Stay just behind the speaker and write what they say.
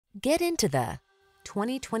Get into the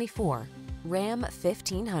 2024 Ram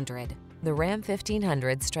 1500. The Ram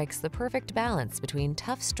 1500 strikes the perfect balance between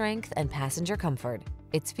tough strength and passenger comfort.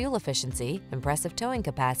 Its fuel efficiency, impressive towing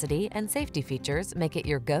capacity, and safety features make it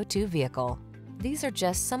your go-to vehicle. These are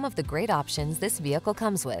just some of the great options this vehicle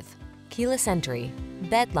comes with: keyless entry,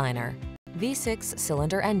 BEDLINER, V6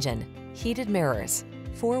 cylinder engine, heated mirrors,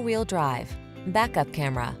 four-wheel drive, backup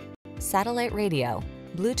camera, satellite radio,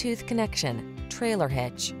 Bluetooth connection, trailer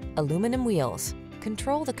hitch, aluminum wheels.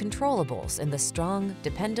 Control the controllables in the strong,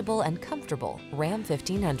 dependable, and comfortable Ram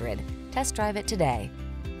 1500. Test drive it today.